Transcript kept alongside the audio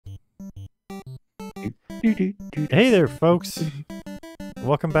Hey there, folks.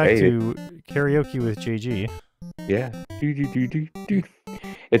 Welcome back to Karaoke with JG. Yeah.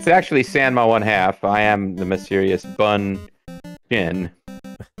 It's actually Sanma 1/2. I am the mysterious Bun Chin.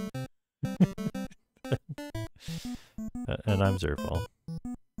 And I'm Zerfall.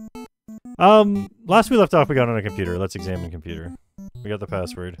 Last we left off, we got on a computer. Let's examine computer. We got the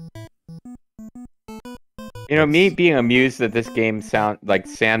password. You know, me being amused that this game sound like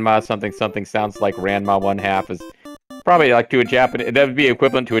Sanma something sounds like Ranma 1/2 is probably like to a Japanese. That would be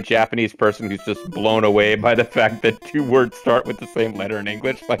equivalent to a Japanese person who's just blown away by the fact that two words start with the same letter in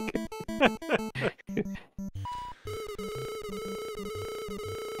English. Like,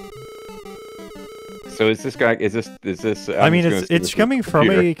 so is this guy? Is this? I mean, it's coming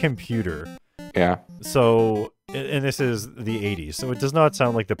from a computer. Yeah. So, and this is the 80s, so it does not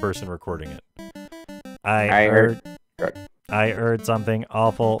sound like the person recording it. I heard something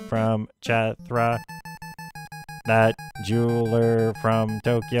awful from Chatra, that jeweler from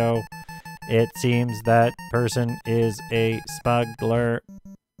Tokyo. It seems that person is a smuggler.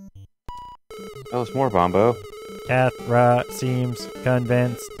 Tell us more, Bombo. Chatra seems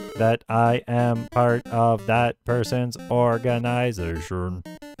convinced that I am part of that person's organization.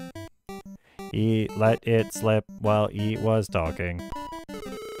 He let it slip while he was talking.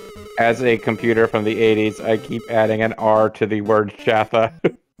 As a computer from the 80s, I keep adding an R to the word Chatha.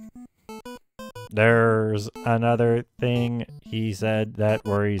 There's another thing he said that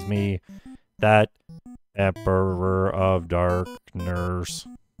worries me. That Emperor of Darkness.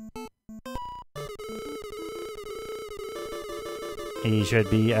 He should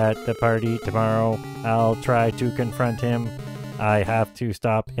be at the party tomorrow. I'll try to confront him. I have to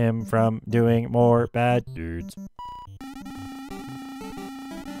stop him from doing more bad dudes.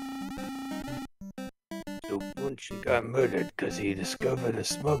 So Bunchy got murdered because he discovered a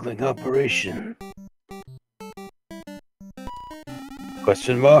smuggling operation.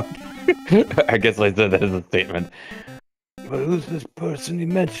 Question mark? I guess I said that as a statement. But who's this person he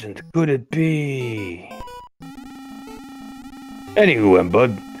mentioned? Could it be? Anyway,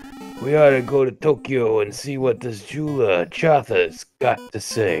 bud, we ought to go to Tokyo and see what this jeweler Chatha's got to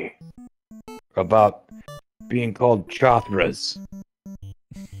say about being called Chathras.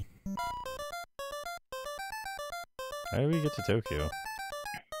 How do we get to Tokyo?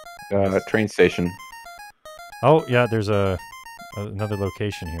 Train station. Oh, yeah, there's another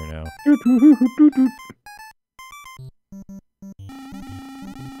location here now.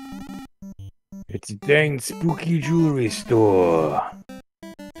 It's a dang spooky jewelry store.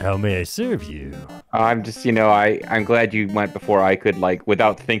 How may I serve you? I'm just, I'm glad you went before I could, like,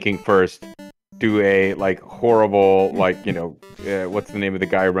 without thinking first, do a, like, horrible, like, what's the name of the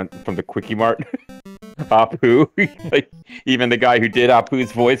guy from the Quickie Mart? Apu. Like, even the guy who did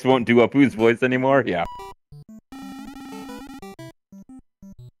Apu's voice won't do Apu's voice anymore. Yeah.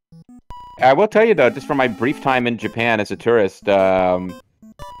 I will tell you though, just from my brief time in Japan as a tourist,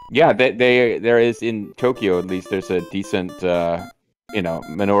 yeah, there is in Tokyo at least. There's a decent,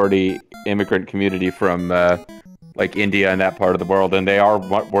 minority immigrant community from like India and that part of the world, and they are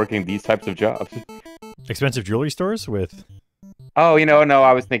working these types of jobs. Expensive jewelry stores with. Oh, no,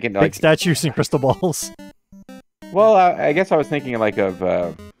 I was thinking big statues and crystal balls. Well, I guess I was thinking like of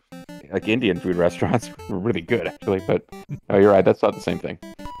like Indian food restaurants. Were really good actually, but oh, you're right. That's not the same thing.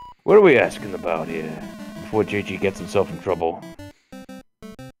 What are we asking about here before JG gets himself in trouble?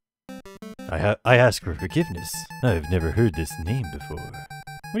 I ask for forgiveness. I've never heard this name before.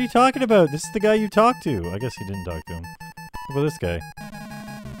 What are you talking about? This is the guy you talked to. I guess you didn't talk to him. What about this guy?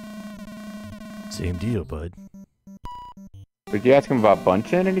 Same deal, bud. Did you ask him about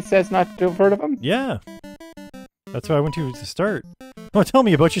Bunchin and he says not to have heard of him? Yeah. That's why I went to start. Oh, tell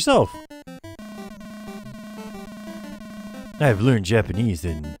me about yourself. I've learned Japanese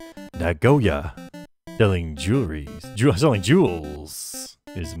in Nagoya. Selling jewels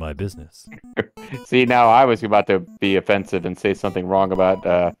is my business. See, now I was about to be offensive and say something wrong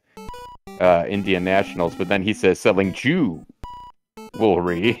about Indian nationals, but then he says selling jewelry.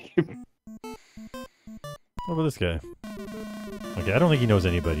 What about this guy? Okay, I don't think he knows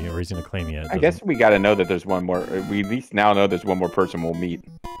anybody, or he's gonna claim he I guess we gotta know that there's one more. We at least now know there's one more person we'll meet.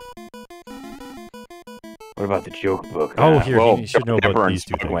 What about the joke book? Oh, here, you should know about these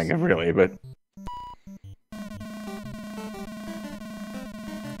two things. Really, but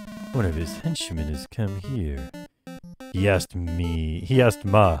one of his henchmen has come here. He asked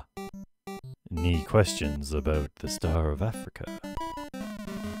Ma any questions about the Star of Africa.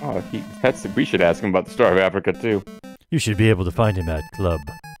 Oh, we should ask him about the Star of Africa too. You should be able to find him at Club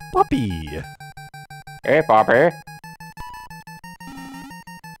Poppy. Hey, Poppy.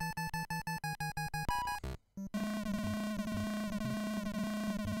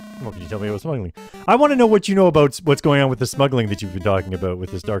 What can you tell me about smuggling? I want to know what you know about what's going on with the smuggling that you've been talking about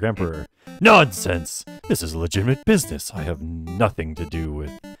with this Dark Emperor. Nonsense! This is a legitimate business. I have nothing to do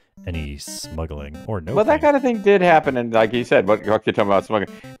with any smuggling or no. Well, that kind of thing did happen, and like you said, what you're talking about smuggling.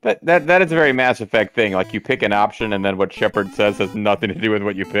 But that is a very Mass Effect thing. Like, you pick an option, and then what Shepard says has nothing to do with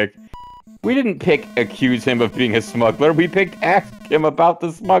what you picked. We didn't accuse him of being a smuggler. We asked him about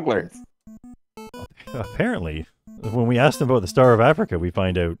the smugglers. Apparently, when we asked him about the Star of Africa, we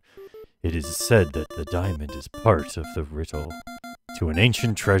find out it is said that the diamond is part of the riddle to an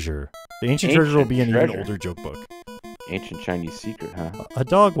ancient treasure. The ancient treasure will be in an even older joke book. Ancient Chinese secret, huh? A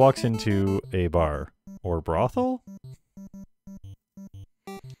dog walks into a bar or brothel.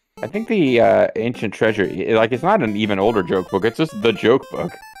 I think the ancient treasure, like, it's not an even older joke book. It's just the joke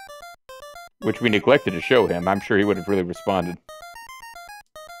book, which we neglected to show him. I'm sure he would have really responded.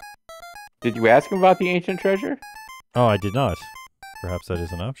 Did you ask him about the ancient treasure? Oh, I did not. Perhaps that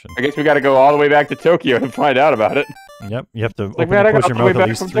is an option. I guess we got to go all the way back to Tokyo and find out about it. Yep, you have to open and close your mouth at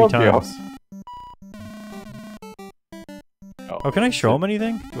least 3 times. Oh, can I show him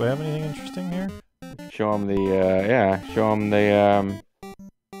anything? Do I have anything interesting here? Show him the, show him the,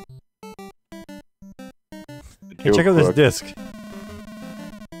 hey, check out this disc.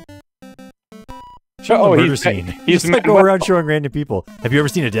 Show the murder scene. He's just like go around showing random people. Have you ever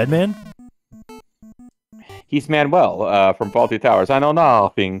seen a dead man? He's Manuel, from Faulty Towers. I know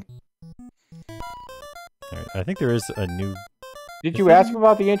nothing. Alright, I think there is a new... Did you ask him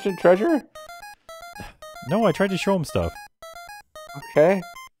about the ancient treasure? No, I tried to show him stuff. Okay.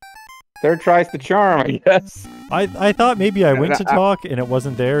 Third tries the charm, I guess. I thought maybe I went to talk and it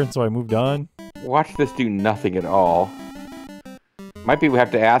wasn't there, and so I moved on. Watch this do nothing at all. Might be we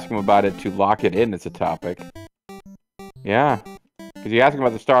have to ask him about it to lock it in as a topic. Yeah. Because you asked him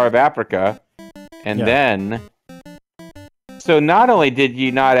about the Star of Africa, and then... So not only did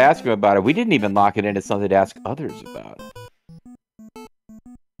you not ask him about it, we didn't even lock it in as something to ask others about.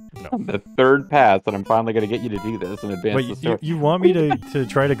 No. The third pass that I'm finally going to get you to do this and advance the story. You want me to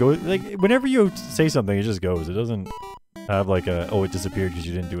try to go... Like, whenever you say something, it just goes. It doesn't have like a, oh, it disappeared because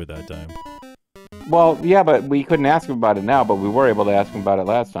you didn't do it that time. Well, yeah, but we couldn't ask him about it now, but we were able to ask him about it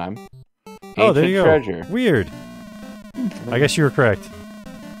last time. Oh, there you go. Treasure. Weird. I guess you were correct.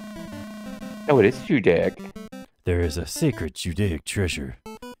 Oh, it is Judaic. There is a sacred Judaic treasure.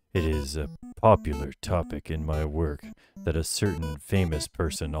 It is a popular topic in my work that a certain famous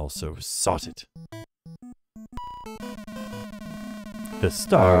person also sought it. The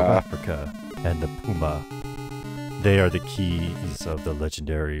Star of Africa and the Puma. They are the keys of the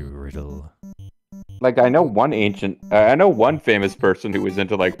legendary riddle. Like, I know one famous person who was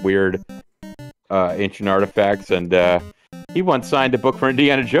into, like, weird ancient artifacts, and he once signed a book for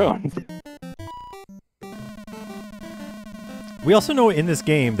Indiana Jones. We also know in this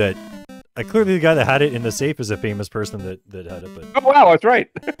game that clearly the guy that had it in the safe is a famous person that had it. But oh, wow, that's right.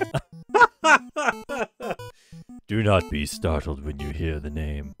 Do not be startled when you hear the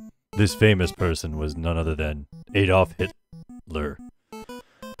name. This famous person was none other than Adolf Hitler.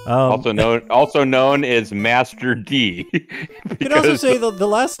 Also known as Master D. You can also say the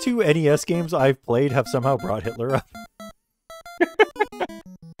last 2 NES games I've played have somehow brought Hitler up.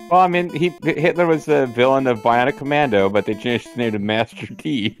 Well, I mean, Hitler was the villain of Bionic Commando, but they changed his name to Master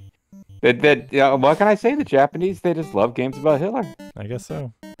D. What can I say? The Japanese, they just love games about Hitler. I guess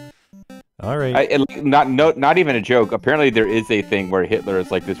so. All right. Not even a joke. Apparently, there is a thing where Hitler is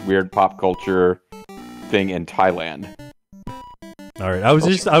like this weird pop culture thing in Thailand. All right. I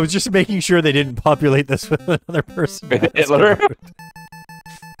was just making sure they didn't populate this with another person. Hitler.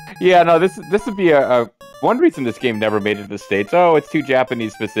 Yeah, no. This would be a one reason this game never made it to the States. Oh, it's too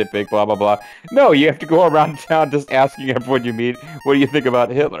Japanese specific. Blah blah blah. No, you have to go around town just asking everyone you meet, what do you think about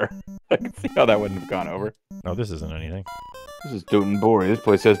Hitler? I can see how that wouldn't have gone over. No, this isn't anything. This is total boring. This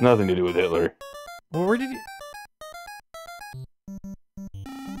place has nothing to do with Hitler. Well, where did you...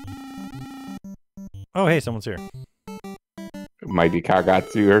 Oh, hey, someone's here. It might be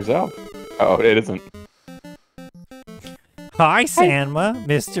Kagatsu herself. Oh, it isn't. Hi, Sanma,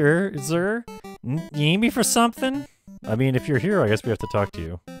 Mr. Zer. You need me for something? I mean, if you're here, I guess we have to talk to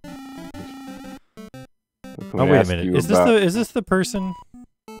you. Oh, wait a minute. Is this the person?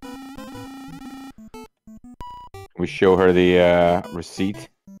 We show her the receipt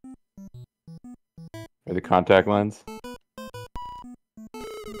or the contact lens.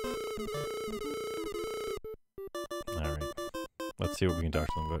 All right, let's see what we can talk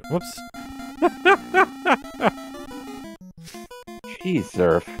to them about. Whoops. Jeez,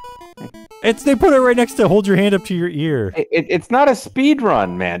 Zerf. They put it right next to hold your hand up to your ear. It's not a speed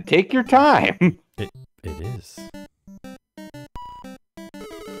run, man. Take your time. It is.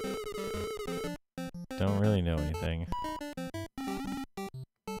 don't really know anything.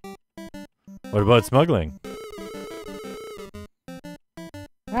 What about smuggling?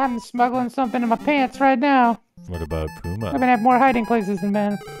 I'm smuggling something in my pants right now. What about Puma? I'm gonna have more hiding places than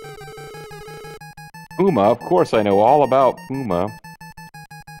man. Puma? Of course I know all about Puma.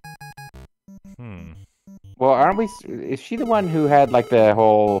 Well, aren't we... Is she the one who had, like, the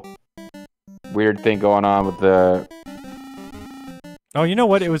whole weird thing going on with the... Oh, you know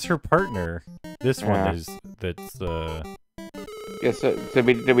what? It was her partner. This one is... That's, Yeah, so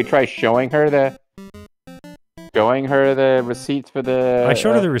did we try showing her the... Showing her the receipts for the... I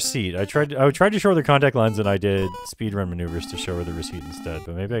showed her the receipt. I tried to show her the contact lens, and I did speedrun maneuvers to show her the receipt instead.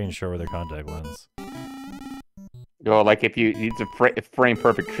 But maybe I can show her the contact lens. Oh, like if it's a frame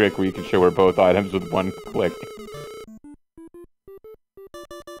perfect trick where you can show her both items with one click.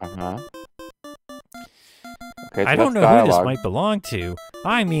 Uh-huh. Okay, so I don't know dialogue. who this might belong to.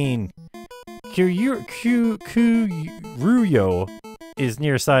 I mean, Kuruyo is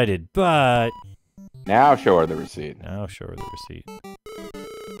nearsighted, but... Now show her the receipt. Now show her the receipt.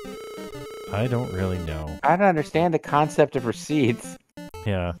 I don't really know. I don't understand the concept of receipts.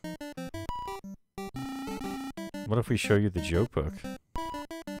 Yeah. What if we show you the joke book?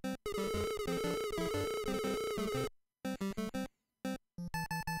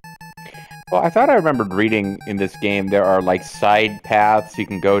 Well, I thought I remembered reading in this game there are like side paths you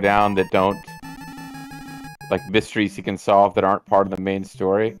can go down that don't... Like mysteries you can solve that aren't part of the main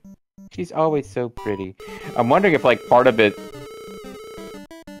story. She's always so pretty. I'm wondering if like part of it...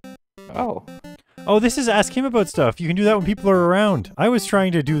 Oh. Oh, this is ask him about stuff. You can do that when people are around. I was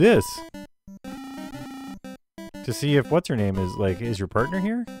trying to do this. To see if what's-her-name is, like, is your partner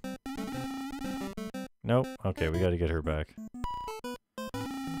here? Nope. Okay, we gotta get her back.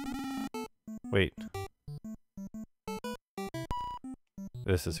 Wait.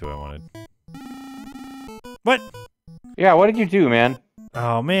 This is who I wanted. What? Yeah, what did you do, man?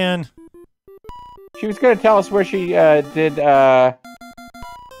 Oh, man. She was gonna tell us where she did,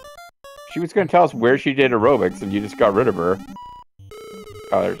 She was gonna tell us where she did aerobics, and you just got rid of her.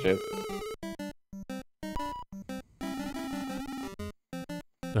 Oh, there she is.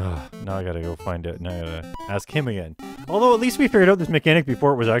 Now I gotta go find it. Now I gotta ask him again. Although at least we figured out this mechanic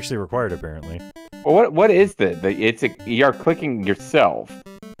before it was actually required, apparently. Well, what is that? You're clicking yourself.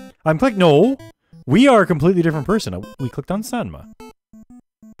 No! We are a completely different person. We clicked on Sanma.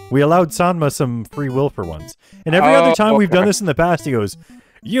 We allowed Sanma some free will for once. And every other time we've done this in the past, he goes,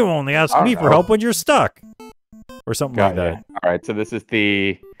 "You only ask me for help when you're stuck." Or something like that. Alright, so this is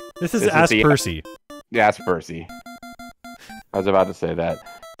the... This is Ask Percy. Ask Percy. I was about to say that.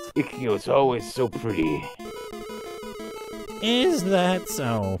 Ikkyu's always so pretty. Is that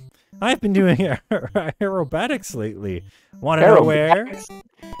so? I've been doing aerobatics lately. Want to know where?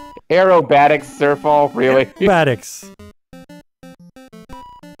 Aerobatics, Zerfall, really? Aerobatics.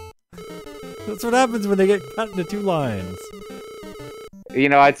 That's what happens when they get cut into two lines. You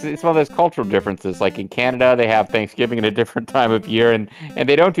know, it's one of those cultural differences. Like in Canada, they have Thanksgiving at a different time of year, and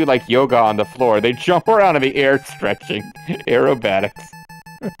they don't do like yoga on the floor. They jump around in the air stretching. Aerobatics.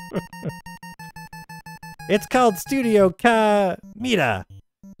 It's called Studio Kamita.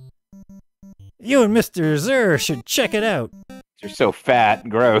 You and Mr. Zer should check it out. You're so fat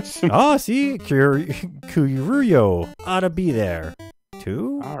and gross. Oh, see? Kuruyo ought to be there.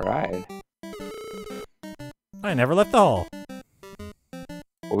 Too? Alright. I never left the hall.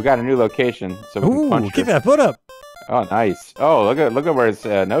 Well, we got a new location, so we can punch her. Keep that foot up. Oh, nice. Oh, look at where his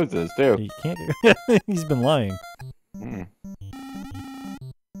nose is, too. He can't do He's been lying. Hmm.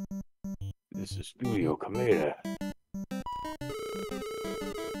 This is Studio Kamita.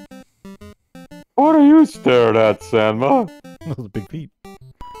 What are you staring at, Sanma? Those big feet.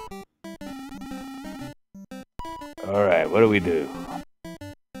 Alright, what do we do?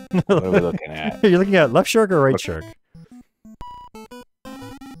 What are we looking at? You're looking at left shark or right shark?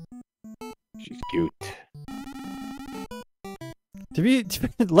 She's cute.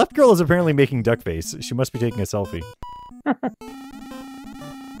 Left girl is apparently making duck face. She must be taking a selfie.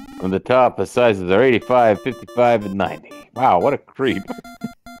 From the top, the sizes are 85, 55, and 90. Wow, what a creep.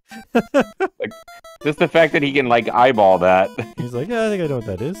 Like, just the fact that he can, like, eyeball that. He's like, yeah, I think I know what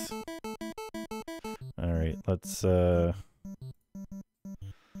that is. Alright, let's,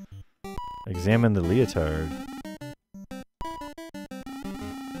 examine the leotard.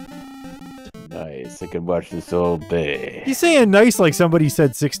 Nice, I could watch this all day. He's saying nice like somebody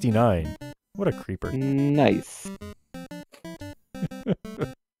said 69. What a creeper. Nice.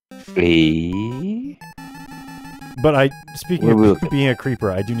 Hey. But speaking of being a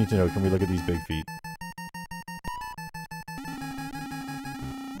creeper, I do need to know, can we look at these big feet?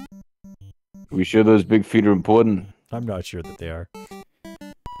 We sure those big feet are important? I'm not sure that they are.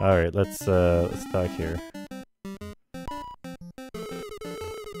 All right, let's talk here.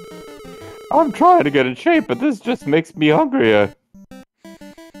 I'm trying to get in shape, but this just makes me hungrier.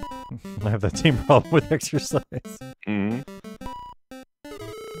 I have that same problem with exercise. Mm-hmm.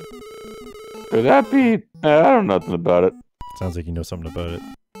 Could that be? I don't know nothing about it. Sounds like you know something about it.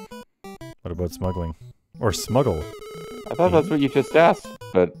 What about smuggling? Or smuggle? I thought that's what you just asked,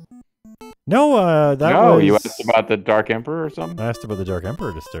 but... No, that no, was... you asked about the Dark Emperor or something? I asked about the Dark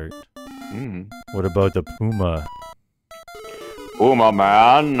Emperor to start. Mm. What about the Puma? Puma,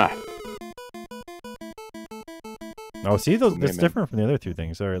 man! Oh, see, that's different from the other two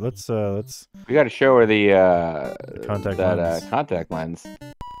things. All right, let's... We gotta show her the contact lens. Contact lens.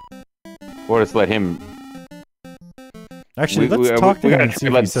 Or just let him... Actually, let's talk to him and see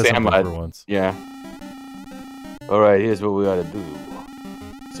if he says something for once. Yeah. Alright, here's what we gotta do.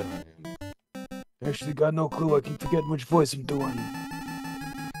 Sorry. I actually got no clue. I keep forgetting which voice I'm doing.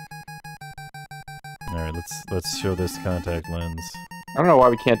 Alright, let's show this contact lens. I don't know why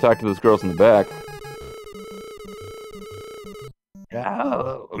we can't talk to those girls in the back.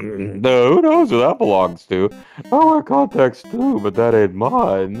 No, who knows who that belongs to? I wear contacts too, but that ain't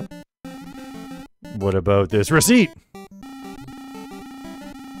mine. What about this receipt? You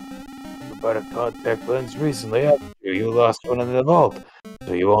bought a contact lens recently after you lost one in the vault,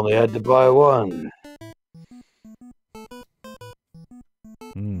 so you only had to buy one.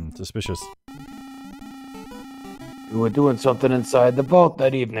 Suspicious. You were doing something inside the vault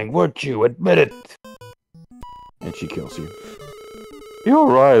that evening, weren't you? Admit it! And she kills you. You're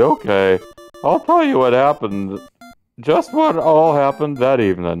right, okay. I'll tell you what happened. Just what all happened that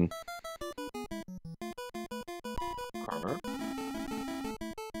evening.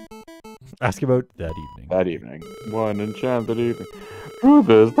 Ask about that evening. That evening. One enchanted evening. Truth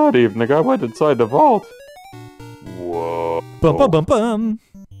is, that evening I went inside the vault. Whoa. Bum bum bum bum!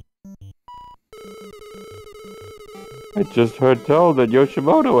 I just heard tell that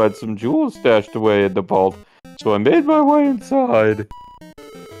Yoshimoto had some jewels stashed away in the vault, so I made my way inside.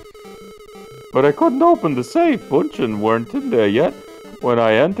 But I couldn't open the safe. Bunchen weren't in there yet. When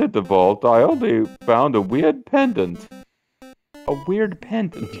I entered the vault, I only found a weird pendant. A weird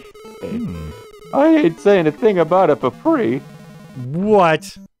pendant? I ain't saying a thing about it for free.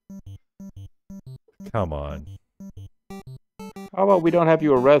 What? Come on. How about we don't have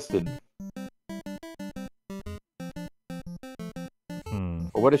you arrested?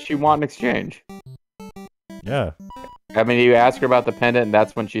 What does she want in exchange? Yeah. I mean, you ask her about the pendant, and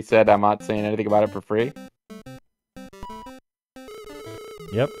that's when she said, I'm not saying anything about it for free?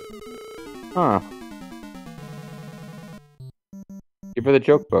 Yep. Huh. Give her the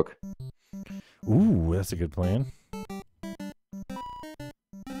joke book. Ooh, that's a good plan.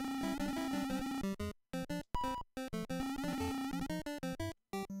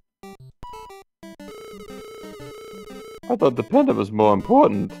 I thought the pendant was more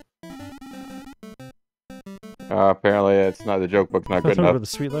important. Apparently, it's not. The joke book's not good enough. The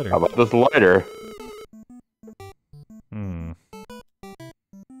sweet letter. How about this lighter?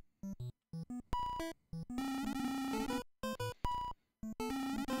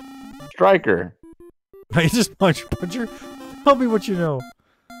 Striker. I just punch her. Tell me what you know.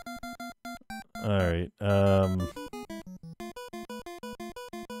 Alright,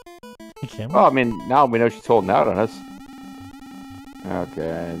 Well, I mean, now we know she's holding out on us. Okay,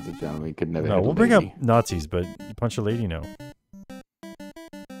 as a gentleman, we could never. No, we'll bring up Nazis, but punch a lady, no.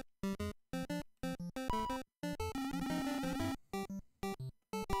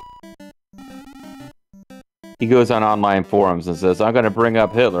 He goes on online forums and says, I'm going to bring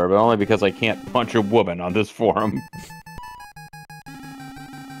up Hitler, but only because I can't punch a woman on this forum.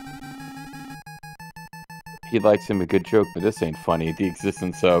 He likes him a good joke, but this ain't funny. The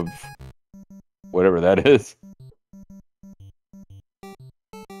existence of whatever that is.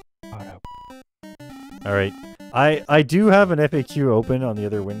 Alright. I do have an FAQ open on the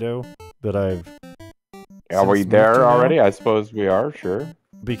other window that I've... Are we there already? I suppose we are, sure.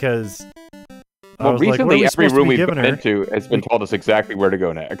 Because... Well, recently every room we've been into has been told us exactly where to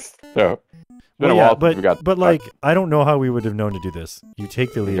go next. So, it's been a while since we got but like, I don't know how we would have known to do this. You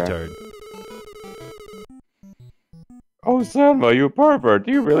take the leotard. Oh, Sanma, you pervert.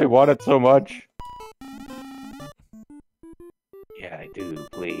 Do you really want it so much? Yeah, I do,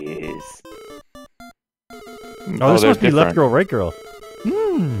 please. Oh, this must be left girl, right girl.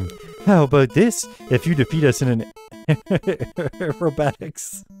 How about this? If you defeat us in an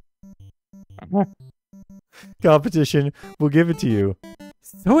aerobatics competition, we'll give it to you.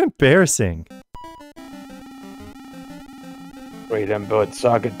 So embarrassing. Wait, I'm about to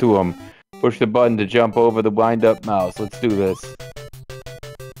sock it to him. Push the button to jump over the wind-up mouse. Let's do this.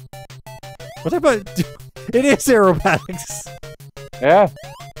 What about? It is aerobatics. Yeah.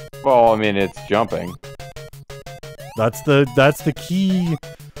 Well, I mean, it's jumping. That's the key.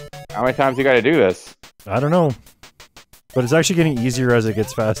 How many times you got to do this? I don't know. But it's actually getting easier as it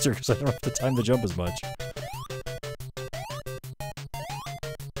gets faster because I don't have to time the jump as much.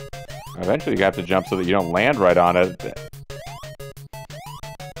 Eventually, you have to jump so that you don't land right on it.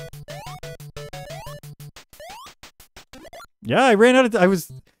 Yeah, I ran out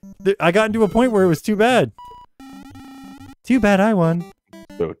of. I got into a point where it was too bad. Too bad I won.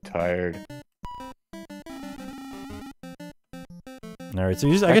 So tired. All right, so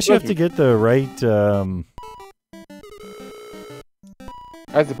I guess you have to get the right.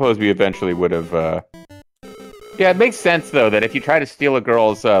 I suppose we eventually would have. Yeah, it makes sense though that if you try to steal a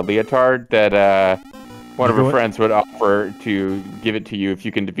girl's leotard, that one of her friends would offer to give it to you if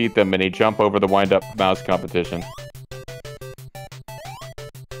you can defeat them in a jump over the wind-up mouse competition.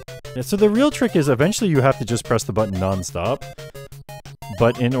 Yeah, so the real trick is eventually you have to just press the button non-stop.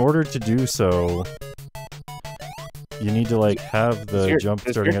 But in order to do so, you need to like have the jump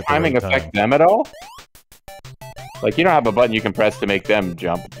starting at the right time. Does your timing affect them at all? Like, you don't have a button you can press to make them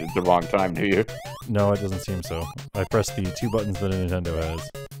jump at the wrong time, do you? No, it doesn't seem so. I pressed the 2 buttons that a Nintendo has.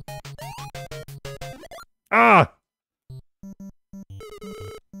 Ah!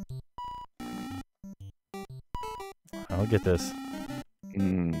 I'll get this.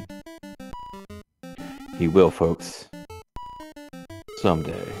 He will, folks.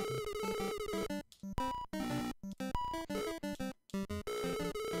 Someday.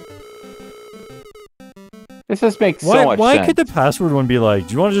 This just makes so much sense. Why could the password one be like,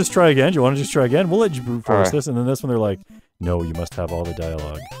 do you want to just try again? Do you want to just try again? We'll let you brute force this. And then this one they're like, no, you must have all the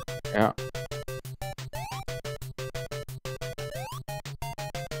dialogue. Yeah.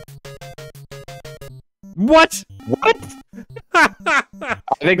 What? What? I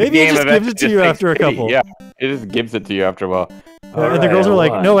think maybe it just gives it to you after a couple. Yeah, it just gives it to you after a while. And the girls are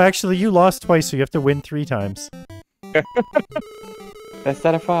like, no, actually, you lost twice, so you have to win 3 times. Best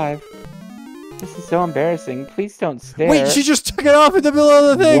out of 5. This is so embarrassing. Please don't stare. Wait, she just took it off in the middle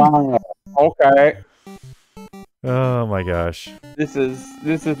of the thing. Wow. Okay. Oh my gosh. This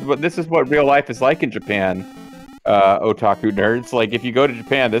is what real life is like in Japan. Otaku nerds. Like, if you go to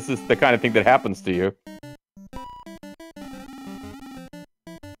Japan, this is the kind of thing that happens to you.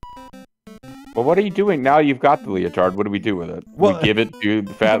 Well, what are you doing now? You've got the leotard. What do we do with it? Well, we give it to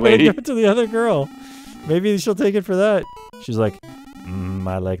the fat lady. Give it to the other girl. Maybe she'll take it for that. She's like,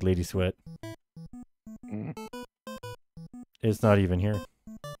 I like Lady Sweat. It's not even here.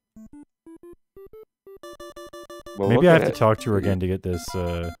 Well, maybe I have to talk to her again to get this.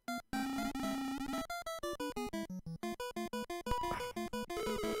 You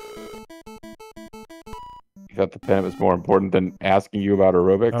thought the pen was more important than asking you about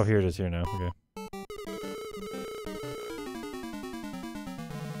aerobics? Oh, here it is. Here now. Okay.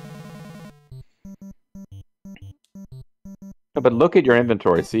 No, but look at your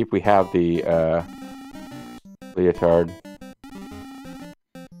inventory. See if we have the leotard.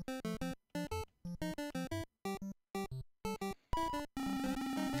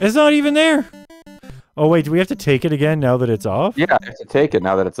 It's not even there. Oh wait, do we have to take it again now that it's off? Yeah, I have to take it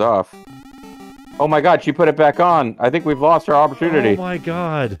now that it's off. Oh my god, she put it back on. I think we've lost our opportunity. Oh my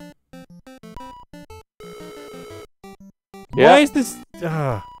god. Yeah. Why is this?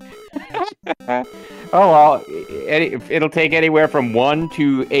 Oh well, it'll take anywhere from 1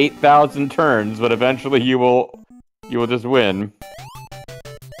 to 8,000 turns, but eventually you will just win.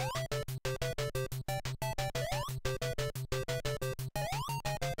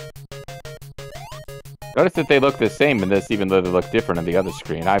 Notice that they look the same in this, even though they look different on the other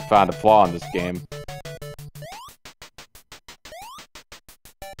screen. I found a flaw in this game.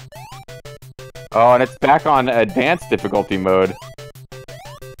 Oh, and it's back on advanced difficulty mode.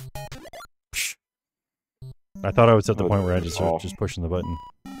 I thought I was at the point where I just pushing the button.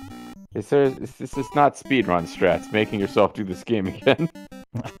 This is not speedrun strats, making yourself do this game again.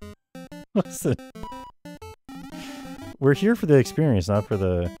 Listen. We're here for the experience, not for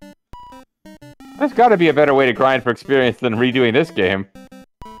the... There's got to be a better way to grind for experience than redoing this game.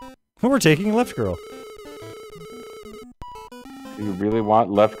 We're taking left girl. Do you really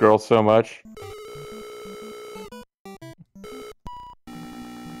want left girl so much?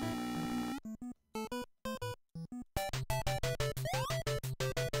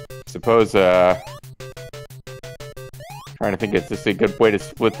 Suppose, trying to think, is this a good way to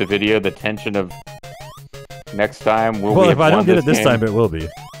split the video? The tension of next time? Well, if I don't get it this time, it will be.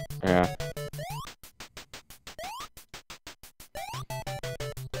 Yeah.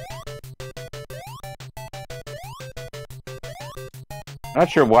 Not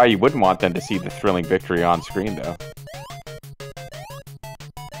sure why you wouldn't want them to see the thrilling victory on screen, though.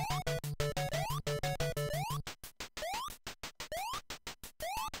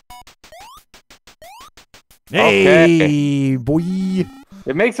 Hey, boy.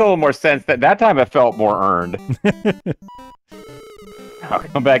 It makes a little more sense that time it felt more earned. I'll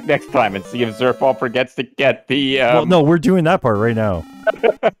come back next time and see if Zerfall forgets to get the... Well, no, we're doing that part right now.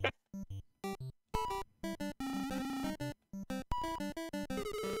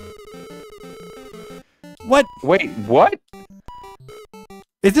 What? Wait, what?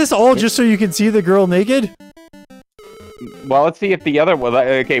 Is this all just so you can see the girl naked? Well, let's see if the other one...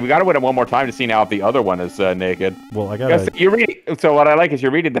 Okay, we gotta wait it one more time to see now if the other one is naked. Well, I gotta... You're reading... So what I like is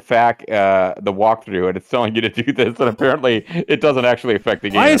you're reading the the walkthrough, and it's telling you to do this, and apparently it doesn't actually affect the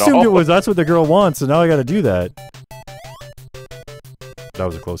game I at all. assumed it was that's what the girl wants, so now I gotta do that. That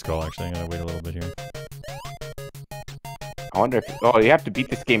was a close call, actually. I'm gonna wait a little bit here. I wonder if... Oh, you have to beat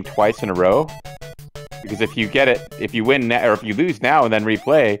this game twice in a row? Because if you get it... If you win or if you lose now and then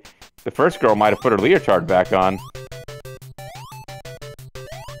replay, the first girl might have put her leotard back on.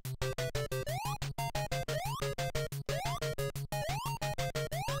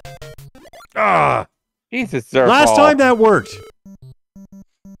 Ah! Jesus, Zerfall. Last time that worked!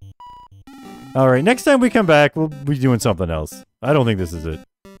 Alright, next time we come back, we'll be doing something else. I don't think this is it.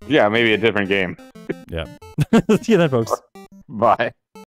 Yeah, maybe a different game. Yeah. See you then, folks. Bye.